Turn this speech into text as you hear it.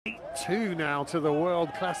2 now to the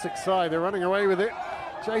world classic side. They're running away with it.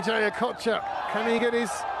 Jay Okocha, can he get his...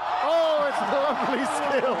 Oh, it's a lovely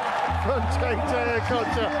skill from Jay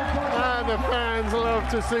Okocha. And the fans love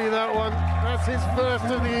to see that one. That's his first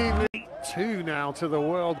of the evening. 2 now to the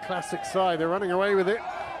world classic side. They're running away with it.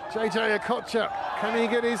 Jay Okocha, can he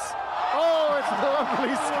get his... Oh, it's a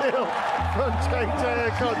lovely skill from Jay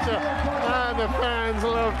Okocha. And the fans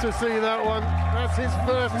love to see that one. That's his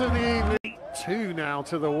first of the evening. 2 now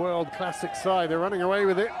to the world classic side. They're running away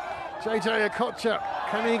with it. Jay Okocha,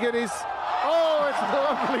 can he get his... Oh, it's a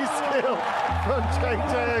lovely skill from Jay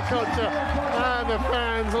Okocha. And the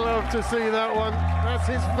fans love to see that one. That's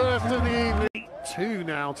his first of the evening. 2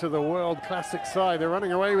 now to the world classic side. They're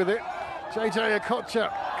running away with it. Jay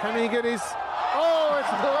Okocha, can he get his... Oh, it's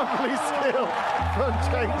a lovely skill from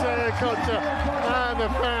Jay Okocha. And the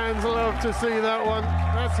fans love to see that one.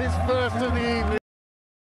 That's his first of the evening.